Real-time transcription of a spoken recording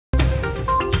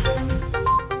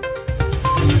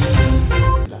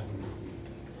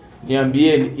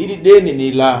niambieni ili deni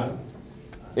ni la,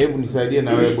 hebu nisaidie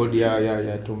na wewe bodi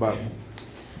ya tumbaku.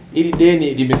 Ili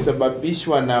deni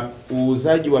limesababishwa na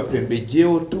uuzaji wa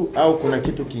pembejeo tu au kuna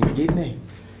kitu kingine?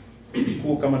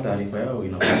 Mkuu, kama taarifa yao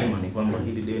inasema ni kwamba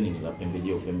hili deni ni la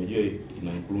pembejeo. Pembejeo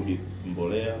ina include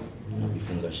mbolea na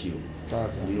vifungashio.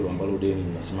 Sasa hilo ambalo deni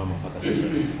linasimama mpaka sasa.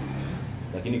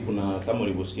 Lakini kuna, kama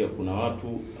ulivyosikia, kuna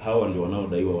watu hawa ndio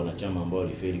wanaodaiwa wanachama ambao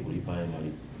walifeli kulipa haya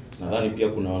malipo. Nadhani pia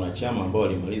kuna wanachama ambao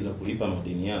walimaliza kulipa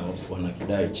madeni yao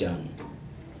wanakidai chama.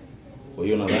 Kwa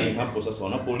hiyo nadhani hapo sasa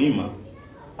wanapolima,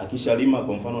 akishalima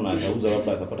kwa mfano na akauza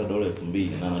labda akapata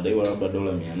 $2,000 na anadaiwa labda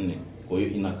 $400, kwa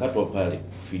hiyo inakatwa pale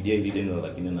kufidia hili deni la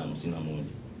 $451.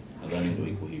 Nadhani ndio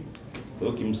iko hivyo. Kwa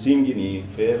hiyo kimsingi ni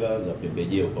fedha za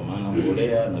pembejeo, kwa maana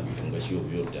mbolea na vifungashio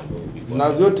vyote ambavyo viko.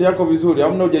 Na vyote yako vizuri,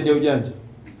 hamna ujanja.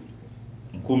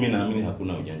 Mkuu, mimi naamini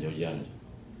hakuna ujanja.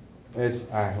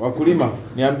 Wakulima,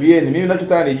 niambieni, mimi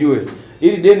ninachotaka nijue,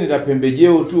 ili deni la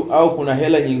pembejeo tu au kuna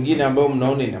hela nyingine ambayo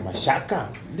mnaona ina mashaka?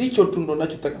 Ndicho tu ndo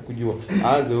ninachotaka kujua.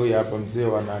 Aanze huyu hapa mzee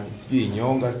wa nani? Sijui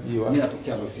Nyonga, sijui mimi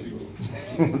natokea Msigo.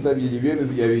 Mtajibieni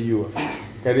sijavijua.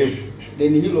 Karibu.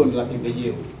 Deni hilo ni la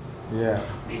pembejeo. Yeah.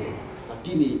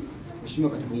 Lakini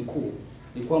Mheshimiwa Katibu Mkuu,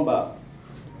 ni kwamba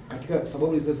katika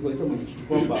sababu zilizoelezwa mwenyekiti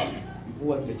kwamba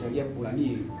mvua zimechangia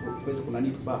kuweza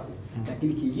kunani tumbaku.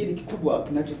 Lakini kingine kikubwa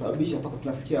kinachosababisha mpaka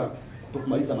tunafikia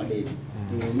kutokumaliza madeni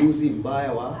ni ununuzi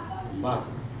mbaya wa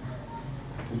tumbaku.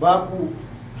 Tumbaku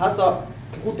hasa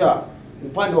kikuta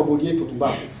upande wa bodi yetu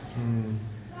tumbaku.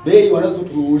 Bei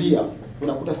wanazotununulia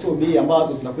unakuta sio bei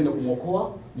ambazo zinakwenda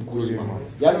kumwokoa mkulima.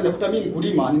 Yaani unakuta mimi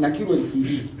mkulima nina kilo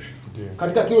 2,000.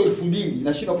 Katika kilo 2,000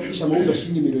 nashinda kufikisha mauzo ya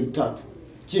shilingi milioni 3.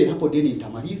 Je, hapo deni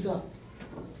nitamaliza?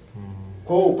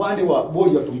 Kwa hiyo upande wa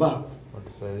bodi ya tumbaku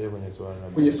watusaidia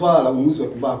kwenye swala la ununuzi wa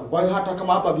tumbaku. Kwa hiyo hata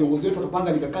kama hapa viongozi wetu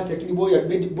watapanga mikakati, lakini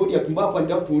bodi ya tumbaku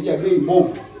anaendelea kutunulia bei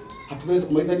mbovu, hatuwezi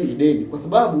kumaliza hili deni, kwa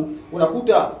sababu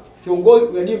unakuta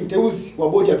kiongozi yani mteuzi wa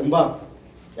bodi ya tumbaku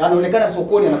anaonekana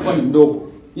sokoni anakuwa ni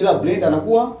mdogo, ila blender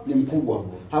anakuwa ni mkubwa.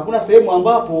 Hakuna sehemu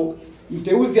ambapo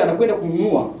mteuzi anakwenda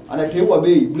kununua anateua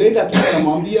bei, blender akija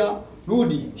anamwambia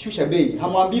rudi shusha bei,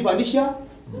 hamwambii pandisha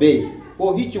bei.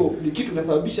 Kwa hicho ni kitu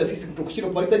kinasababisha sisi kutokushinda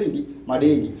kumaliza nini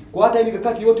madeni. Kwa hata ile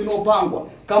mikakati yote inayopangwa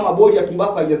kama bodi ya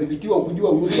tumbaku haijadhibitiwa kujua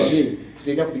ununuzi wa bei,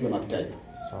 tutaendelea kupiga mapitani.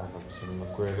 Sawa kabisa,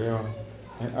 nimekuelewa.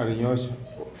 Alinyosha.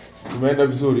 Tumeenda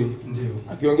vizuri. Ndio.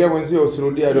 Akiongea mwenzio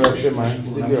usirudie aliyosema,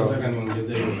 si ndio? Nataka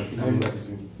niongezee lakini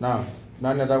vizuri. Naam.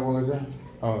 Nani anataka kuongezea?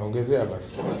 Ongezea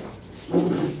basi.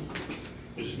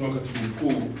 Mheshimiwa Katibu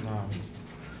Mkuu. Naam.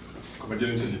 Kwa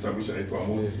majina nitajitambulisha, naitwa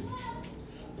Amcos.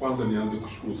 Kwanza nianze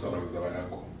kushukuru sana wizara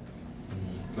yako.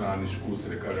 Na nishukuru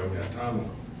serikali ya 5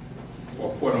 kwa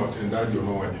kuwa na watendaji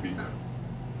wanaowajibika.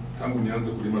 Tangu nianze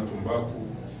kulima tumbaku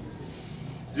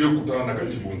sijui kukutana na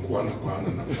katibu mkuu ana kwa ana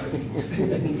na msaidi.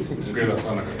 Hongera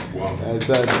sana katibu wangu.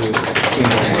 Asante.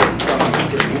 Sana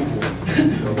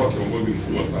kwa kiongozi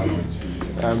mkubwa sana wa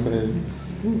nchi. Amen.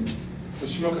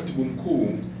 Mheshimiwa Katibu Mkuu,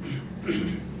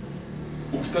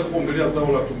 ukitaka kuongelea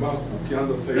zao la tumbaku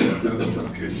ukianza sasa hivi tunaweza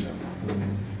tukakesha.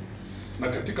 Na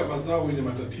katika mazao yenye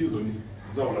matatizo ni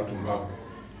zao la tumbaku.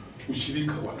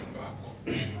 Ushirika wa tumbaku.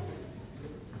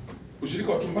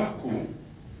 Ushirika wa tumbaku,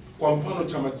 kwa mfano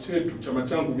chama chetu, chama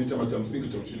changu ni chama cha msingi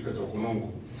cha ushirika cha Ukonongo,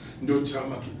 ndio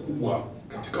chama kikubwa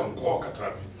katika mkoa wa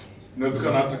Katavi.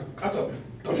 Inawezekana hata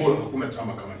Tabora hakuna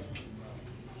chama kama hiki.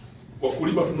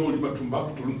 Wakulima tunaolima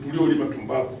tumbaku, tuliolima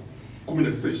tumbaku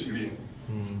 19-20.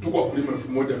 Tuko wakulima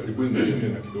 1000 karibuni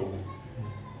na kidogo.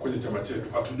 Kwenye chama chetu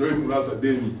hatujawahi kulaza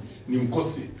deni, ni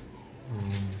mkosi.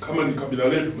 Kama ni kabila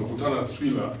letu tumekutana na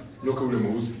swila nyoka yule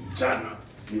mweusi jana,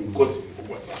 ni mkosi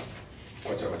mkubwa sana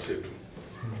kwa chama chetu.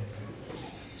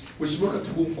 Mheshimiwa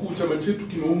Katibu Mkuu, chama chetu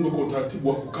kimeundwa kwa utaratibu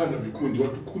wa kukaa na vikundi,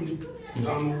 watu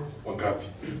 15 wangapi.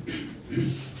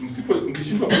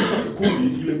 Mkishindwa kulipa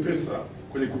kikundi ile pesa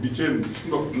kwenye kundi chenu,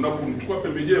 mnapochukua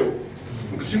pembejeo,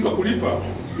 mkishindwa kulipa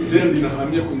deni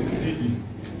linahamia kwenye kijiji.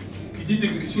 Kijiji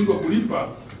kikishindwa kulipa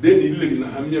deni lile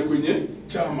linahamia kwenye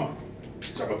chama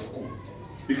kikuu.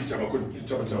 Hiki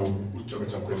chama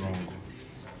cha Ukonongo.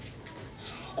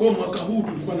 Kwa mwaka huu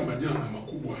tulikuwa na majanga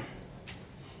makubwa.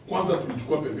 Kwanza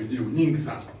tulichukua pembejeo nyingi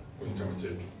sana kwenye chama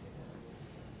chetu.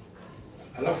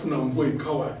 Halafu na mvua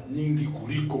ikawa nyingi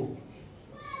kuliko.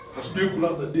 Hatujui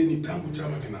kulaza deni tangu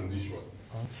chama kinaanzishwa.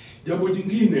 Jambo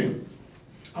jingine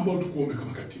ambalo tukuombe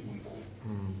kama Katibu Mkuu.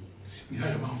 Ni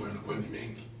haya mambo yanakuwa ni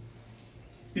mengi.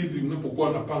 Hizi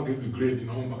mnapokuwa napanga hizi grade,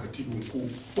 naomba Katibu Mkuu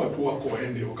watu wako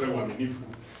waende wakae waaminifu.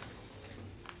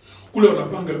 Kule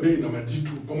wanapanga bei na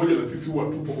majitu, pamoja na sisi huwa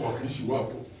tupo kwa wakilishi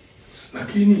wapo.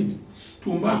 Lakini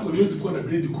tumbaku haiwezi kuwa na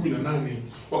grade 18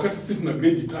 wakati sisi tuna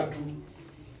grade 3.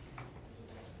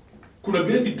 kuna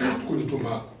grade 3 kwenye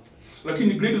tumbaku,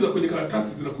 lakini grade za kwenye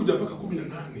karatasi zinakuja mpaka 18,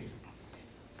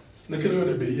 na kila hiyo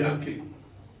na bei yake.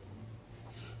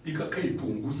 Ikakaa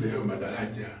ipunguze hayo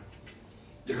madaraja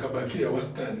yakabakia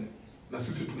wastani, na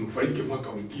sisi tunufaike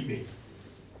mwaka mwingine.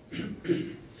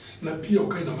 Na pia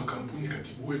ukae na makampuni,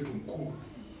 katibu wetu mkuu,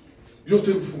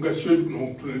 yote vifungashio hivi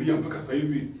tunalia mpaka saa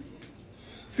hizi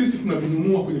sisi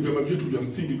tunavinunua kwenye vyama vyetu vya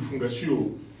msingi. Vifungashio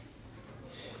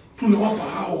tunawapa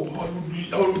hao,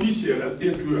 hawarudishe hela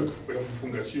yetu ya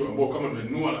vifungashio, ambao kama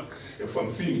tunanunua elfu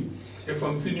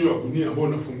hamsini ya gunia ambao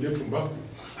nafungia tumbaku,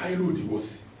 hairudi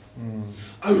bosi.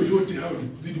 Hayo yote hayo ni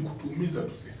kuzidi kutuumiza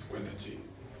tu sisi kwenda chini.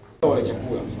 Wale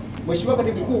chakula. Mheshimiwa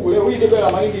Katibu Mkuu, leo hii debe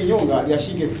la mahindi nyonga ya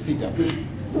shilingi 6,000.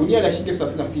 Gunia la shilingi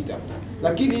 36,000.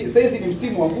 Lakini sasa hizi ni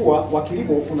msimu wa mvua wa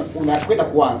kilimo unakwenda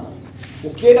kuanza.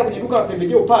 Ukienda kwenye duka la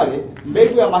pembejeo pale,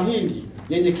 mbegu ya mahindi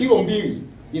yenye kilo 2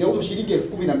 inauzwa shilingi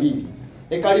 12,000.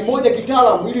 Ekari moja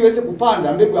kitaalamu ili uweze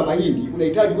kupanda mbegu ya mahindi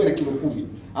unahitaji uwe na kilo 10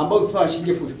 ambazo sawa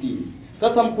shilingi 60,000.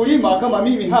 Sasa mkulima kama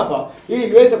mimi hapa, ili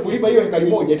niweze kulima hiyo ekari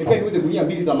moja itakuwa niuze gunia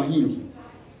 2 za mahindi.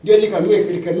 Ndio nikanue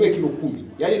kilo 10.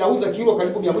 Yaani nauza kilo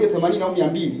karibu 180 au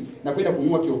 200 na kwenda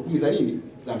kununua kilo 10 za nini?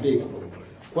 Za mbegu.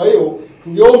 Kwa hiyo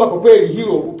tungeomba kwa kweli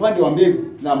hilo upande wa mbegu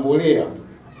na mbolea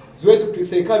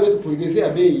serikali iweze kutulegezea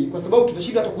bei, kwa sababu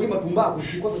tutashinda hata kulima tumbaku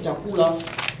tukikosa chakula.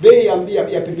 Bei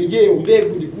ya pembejeo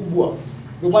mbegu ni kubwa.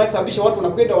 Ndio maana sababisha watu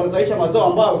wanakwenda wanazalisha mazao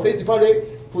ambao sasa hizi pale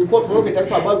tulikuwa tunaoke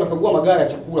taarifa habari tunakagua magari ya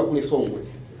chakula kule Songwe.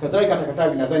 Kadhalika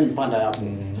Katavi nadhani Mpanda hapo.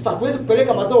 Sasa hatuwezi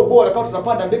kupeleka mazao bora kama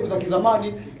tunapanda mbegu za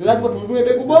kizamani. Lazima tununue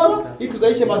mbegu bora ili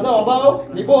tuzalishe mazao ambao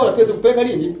ni bora, tuweze kupeleka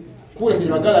nini kule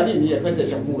kwenye magala nini ya pesa ya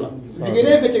chakula.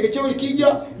 Vinginevyo chekecheo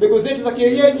likija, mbegu zetu za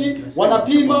kienyeji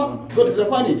wanapima zote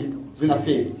zinafanya nini?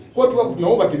 Zinafeli. Kwa hiyo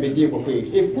tunaomba pembejeo kwa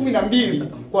kweli. 12,000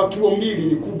 kwa kilo 2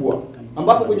 ni kubwa.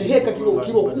 Ambapo kwenye heka kilo 10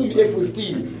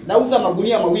 60,000 nauza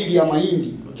magunia 2 ya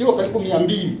mahindi, kilo karibu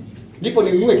 200. Ndipo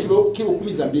ninunue kilo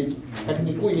 10 za mbegu.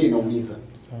 Katibu Mkuu, ile inaumiza.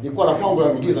 Nilikuwa la kwangu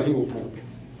la ngeza hilo tu.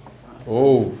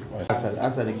 Oh,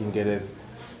 hasa ni Kiingereza.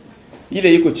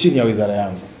 Ile iko chini ya wizara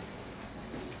yangu.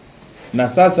 Na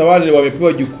sasa wale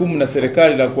wamepewa jukumu na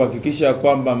serikali la kuhakikisha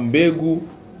kwamba mbegu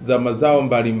za mazao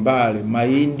mbalimbali,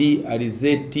 mahindi,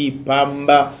 alizeti,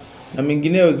 pamba na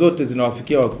mengineyo zote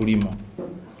zinawafikia wakulima.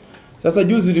 Sasa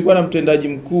juzi nilikuwa na mtendaji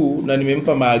mkuu na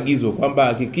nimempa maagizo kwamba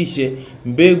hakikishe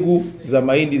mbegu za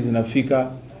mahindi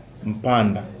zinafika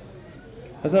Mpanda.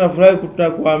 Sasa nafurahi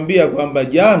kuambia kwamba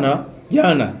jana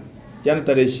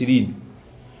tarehe 20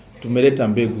 tumeleta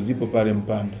mbegu zipo pale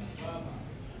Mpanda.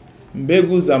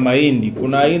 Mbegu za mahindi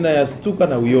kuna aina ya Stuka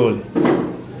na Uyole.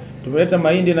 Tumeleta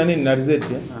mahindi na nini na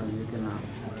alizeti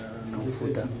na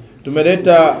ufuta.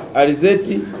 Tumeleta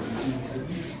alizeti,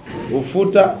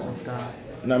 ufuta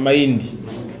na mahindi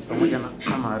pamoja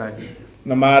na maharage.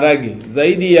 Na maharage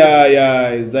zaidi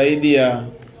ya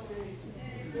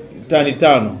tani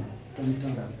 5.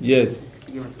 Yes.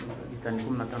 Tani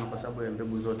 15 kwa sababu ya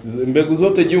mbegu zote. Mbegu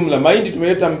zote jumla mahindi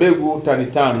tumeleta mbegu tani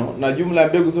 5 na jumla ya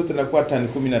mbegu zote inakuwa tani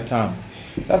 15.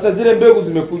 Sasa zile mbegu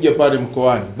zimekuja pale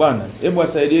mkoani. Bwana, hebu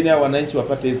wasaidieni hao wananchi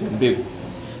wapate hizo mbegu.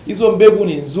 Hizo mbegu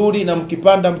ni nzuri na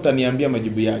mkipanda mtaniambia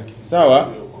majibu yake. Sawa?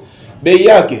 Bei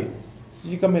yake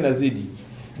sijui kama inazidi.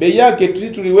 Bei yake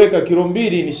tuliweka kilo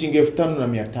 2 ni shilingi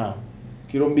 5,500.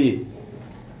 Kilo 2.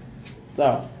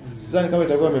 Sawa? Sasa kama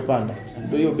itakuwa imepanda.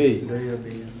 Ndio hiyo bei. Ndio hiyo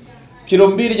bei. Kilo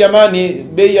 2 jamani,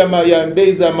 bei ya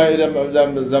bei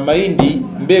za mahindi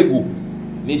mbegu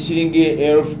ni shilingi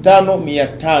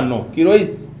 5,500 kilo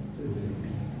hizi.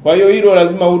 Kwa hiyo hilo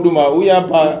lazima huduma huyu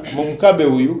hapa Mkabe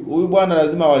huyu bwana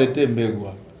lazima waletee mbegu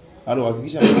hapa. Halo,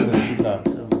 hakikisha mbegu zinafika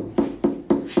hapa.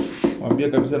 Mwambie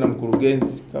kabisa na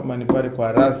mkurugenzi kama ni pale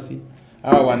kwa rasi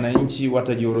hao wananchi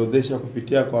watajiorodhesha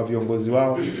kupitia kwa viongozi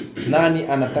wao, nani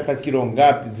anataka kilo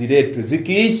ngapi ziletwe.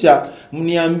 Zikiisha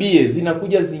mniambie,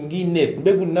 zinakuja zingine,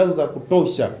 mbegu ninazo za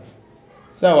kutosha.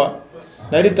 Sawa?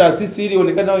 Na ile taasisi ili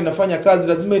ionekane nao inafanya kazi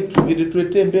lazima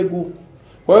ituletee mbegu.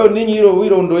 Kwa hiyo ninyi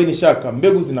hilo ondoeni shaka,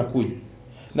 mbegu zinakuja.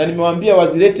 Na nimewaambia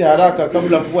wazilete haraka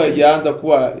kabla mvua haijaanza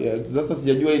kuwa sasa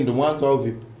sijajua hii ndio mwanzo au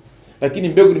vipi. Lakini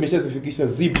mbegu nimeshazifikisha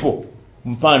zipo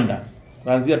Mpanda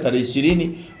kuanzia tarehe 20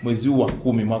 mwezi huu wa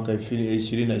 10 mwaka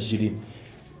 2020.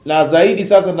 Na zaidi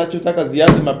sasa ninachotaka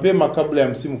zianze mapema kabla ya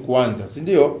msimu kuanza, si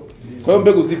ndio? Kwa hiyo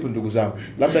mbegu zipo ndugu zangu.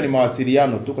 Labda ni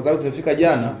mawasiliano tu kwa sababu tumefika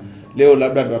jana, leo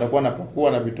labda ndo watakuwa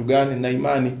napakua na vitu gani na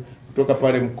imani kutoka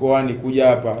pale mkoani kuja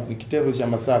hapa ni kitendo cha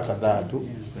masaa kadhaa tu.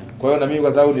 Kwa hiyo na mimi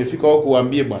kwa sababu nimefika huko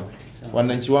kuambie bwana,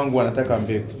 wananchi wangu wanataka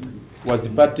mbegu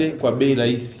wazipate kwa bei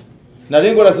rahisi. Na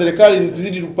lengo la serikali ni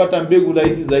tuzidi kupata mbegu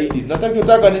rahisi zaidi.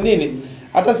 Tunataka ni nini?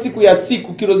 Hata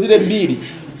siku kilo zile 2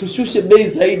 tushushe bei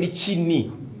zaidi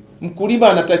chini. Mkulima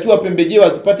anatakiwa pembejeo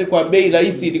azipate kwa bei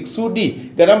rahisi ili kusudi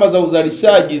gharama za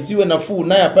uzalishaji ziwe nafuu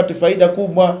naye apate faida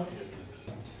kubwa.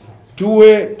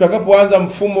 Tutakapoanza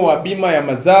mfumo wa bima ya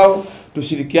mazao,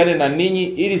 tushirikiane na ninyi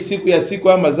ili siku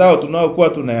ya mazao tunayokuwa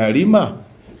tunayalima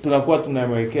tunakuwa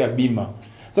tunayawekea bima.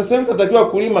 Sasa hivi tunatakiwa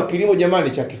kulima kilimo jamani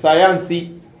cha kisayansi.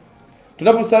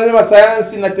 Tunaposema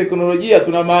sayansi na teknolojia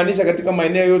tunamaanisha katika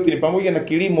maeneo yote ni pamoja na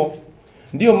kilimo.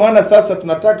 Ndio maana sasa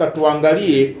tunataka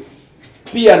tuangalie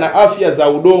pia na afya za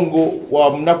udongo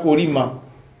wa mnakolima.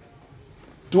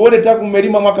 Tuone tangu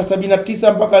mmelima mwaka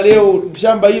 79 mpaka leo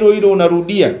shamba hilo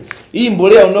unarudia. Hii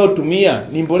mbolea unayotumia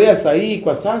ni mbolea sahihi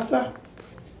kwa sasa?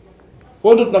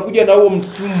 Kwa hiyo tunakuja na huo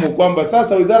mfumo kwamba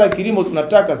sasa Wizara ya Kilimo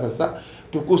tunataka sasa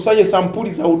tukusanye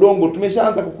sampuli za udongo.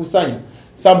 Tumeshaanza kukusanya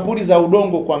sampuli za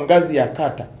udongo kwa ngazi ya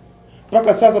kata.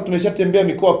 Mpaka sasa tumeshatembea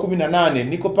mikoa 18.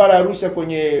 Niko pale Arusha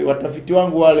kwenye watafiti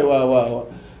wangu wale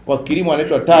wa kilimo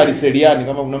wanaitwa TARI Seriani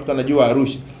kama kuna mtu anajua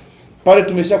Arusha. Pale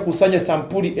tumeshakusanya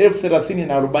sampuli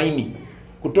 1040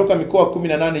 kutoka mikoa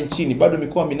 18 nchini. Bado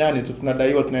mikoa 8 tu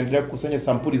tunadaiwa tunaendelea kukusanya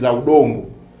sampuli za udongo.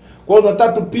 Kwa hiyo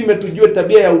tunataka tupime tujue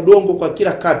tabia ya udongo kwa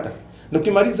kila kata. Na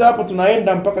ukimaliza hapo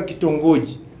tunaenda mpaka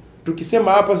kitongoji.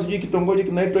 Tukisema hapa sijui kitongoji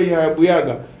kinaitwa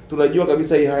Ihayabuyaga, tunajua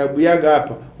kabisa Ihayabuyaga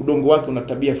hapa udongo wake una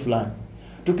tabia fulani.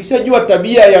 Tukishajua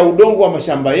tabia ya udongo wa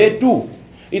mashamba yetu,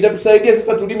 itatusaidia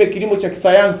sasa tulime kilimo cha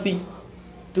kisayansi.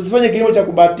 Tusifanye kilimo cha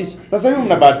kubahatisha. Sasa hivi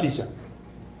mnabahatisha.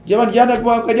 Jamani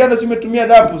jana simetumia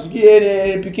dapu, sijui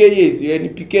NPK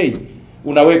NPK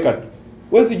unaweka tu.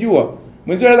 Wewe sijua.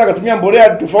 Mwenzio anaweza kutumia mbolea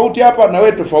tofauti hapa na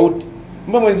wewe tofauti.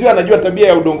 Mbona mwenzio anajua tabia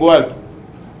ya udongo wake.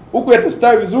 Huku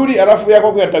yatastawi vizuri alafu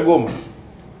yako yatagoma.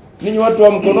 Ninyi watu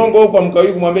wa Mkonongo huko mkawi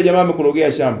kumwambia jamaa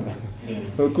amekurogea shamba.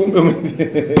 Kumbe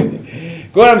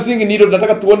kwa msingi ni hilo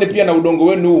tunataka tuone pia na udongo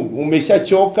wenu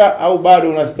umeshachoka au bado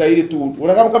unastahili tu.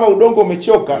 Kama udongo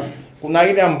umechoka, kuna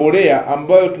aina ya mbolea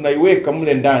ambayo tunaiweka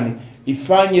mle ndani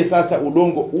ifanye sasa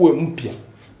udongo uwe mpya.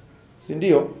 Si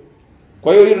ndio?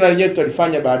 Kwa hiyo hilo na lenyewe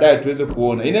tutalifanya baadaye tuweze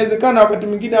kuona. Inawezekana wakati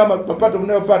mwingine ama mapato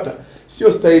mnayopata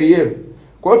sio stahili yenu.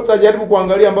 Kwa hiyo tutajaribu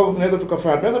kuangalia ambapo tunaweza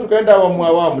tukafanya. Tunaweza tukaenda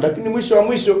awamu, lakini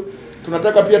mwisho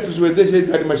tunataka pia tuziwezeshe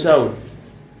hizi halmashauri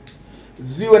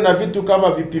ziwe na vitu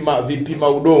kama vipima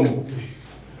udongo.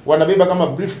 Wanabeba kama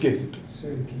briefcase tu.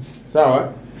 Sawa?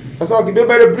 Sasa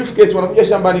wakibeba ile briefcase wanakuja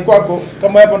shambani kwako,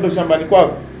 kama hapa ndo shambani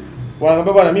kwako.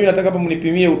 Wanaambia bwana mimi nataka hapa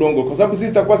mnipimie udongo. Kwa sababu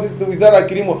sisi Wizara ya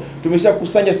Kilimo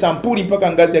tumeshakusanya sampuli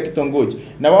mpaka ngazi ya kitongoji.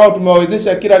 Na wao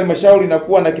tumewawezesha kila halmashauri na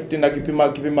kuwa na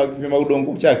kipima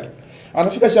udongo chake.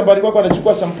 Anafika shambani kwako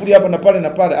anachukua sampuli hapa na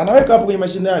pale, anaweka hapo kwenye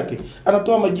mashine yake,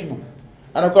 anatoa majibu.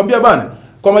 Anakuambia bana,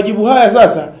 kwa majibu haya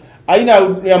sasa aina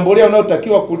ya mbolea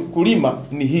unayotakiwa kulima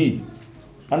ni hii.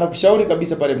 Anakushauri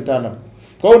kabisa pale mtaalamu.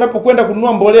 Kwa hiyo unapokwenda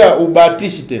kununua mbolea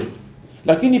ubahatishi tena.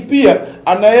 Lakini pia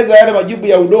anaweza yale majibu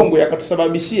ya udongo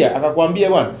yakatusababishia akakwambia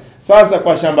bwana, sasa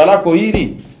kwa shamba lako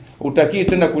hili utakii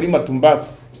tena kulima tumbaku.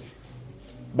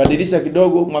 Badilisha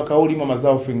kidogo mwaka huu lima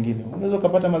mazao mengine. Unaweza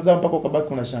kupata mazao mpaka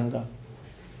ukabaki unashangaa.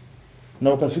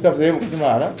 Na ukafika sehemu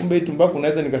ukasema kumbe tumbaku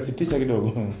unaweza nikasitisha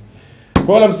kidogo.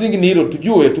 Kwa hiyo msingi ni hilo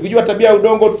tujue. Tukijua tabia ya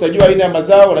udongo tutajua aina ya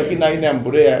mazao lakini aina ya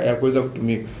mbolea ya kuweza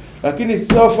kutumika. Lakini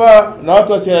sofa na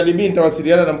watu wa CRDB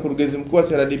nitawasiliana na mkurugenzi mkuu wa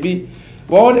CRDB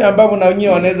waone ambapo na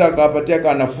wenyewe wanaweza akawapatia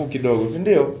kwa nafuu kidogo, si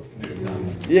ndio?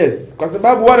 Yes, kwa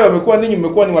sababu wale ninyi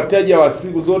mmekuwa ni wateja wa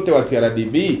siku zote wa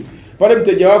CRDB. Pale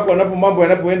mteja wako mambo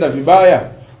yanapoenda vibaya,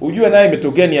 ujue naye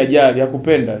imetokea ni ajali ya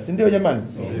kupenda, si ndio jamani?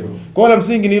 Ndio. Kwa hiyo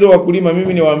msingi ni hilo wakulima,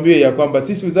 mimi niwaambie ya kwamba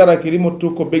sisi Wizara ya Kilimo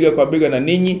tuko bega kwa bega na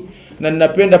ninyi, na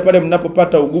ninapenda pale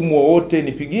mnapopata ugumu wowote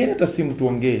nipigie hata simu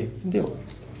tuongee, si ndio?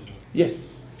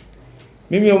 Yes.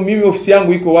 Mimi ofisi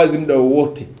yangu iko wazi muda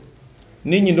wowote.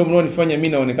 Ninyi ndio mnaonifanya mimi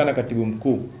naonekana katibu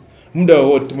mkuu. Muda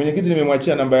wowote. Mwenyekiti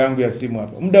nimemwachia namba yangu ya simu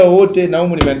hapa. Muda wowote na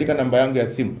humu nimeandika namba yangu ya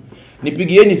simu.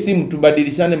 Nipigieni simu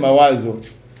tubadilishane mawazo.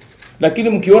 Lakini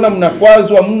mkiona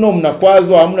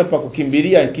mnakwazwa hamna pa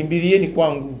kukimbilia, kimbilieni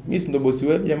kwangu. Mimi si ndo bosi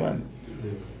wenu jamani.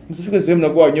 Msifike sehemu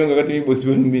nakuwa wanyonga wakati mimi bosi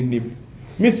wenu mimi nipo.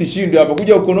 Mimi sishindi hapa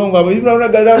kuja Ukonongo hapa. Hivi naona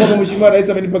gari langu mheshimiwa rais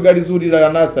amenipa gari zuri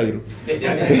la NASA hilo.